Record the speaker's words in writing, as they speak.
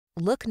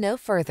Look no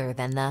further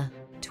than the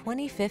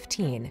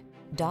 2015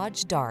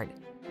 Dodge Dart.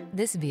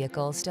 This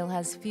vehicle still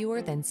has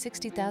fewer than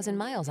 60,000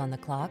 miles on the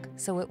clock,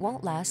 so it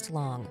won't last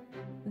long.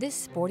 This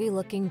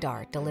sporty-looking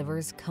Dart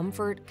delivers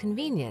comfort,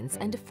 convenience,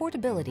 and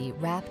affordability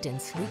wrapped in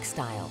sleek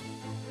style.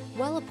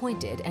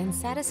 Well-appointed and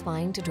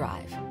satisfying to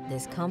drive,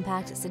 this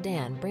compact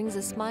sedan brings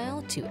a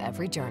smile to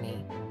every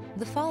journey.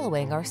 The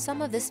following are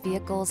some of this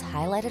vehicle's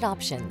highlighted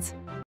options: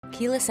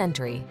 keyless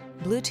entry,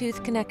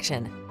 Bluetooth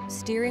connection,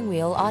 steering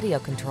wheel audio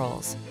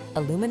controls,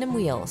 aluminum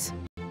wheels,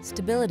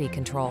 stability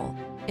control,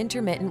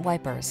 intermittent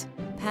wipers,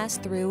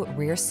 pass-through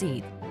rear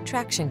seat,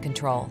 traction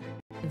control,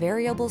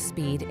 variable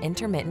speed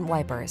intermittent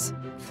wipers,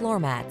 floor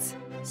mats.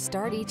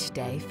 Start each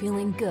day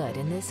feeling good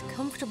in this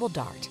comfortable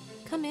Dart.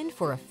 Come in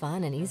for a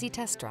fun and easy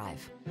test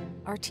drive.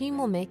 Our team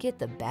will make it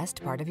the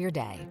best part of your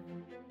day.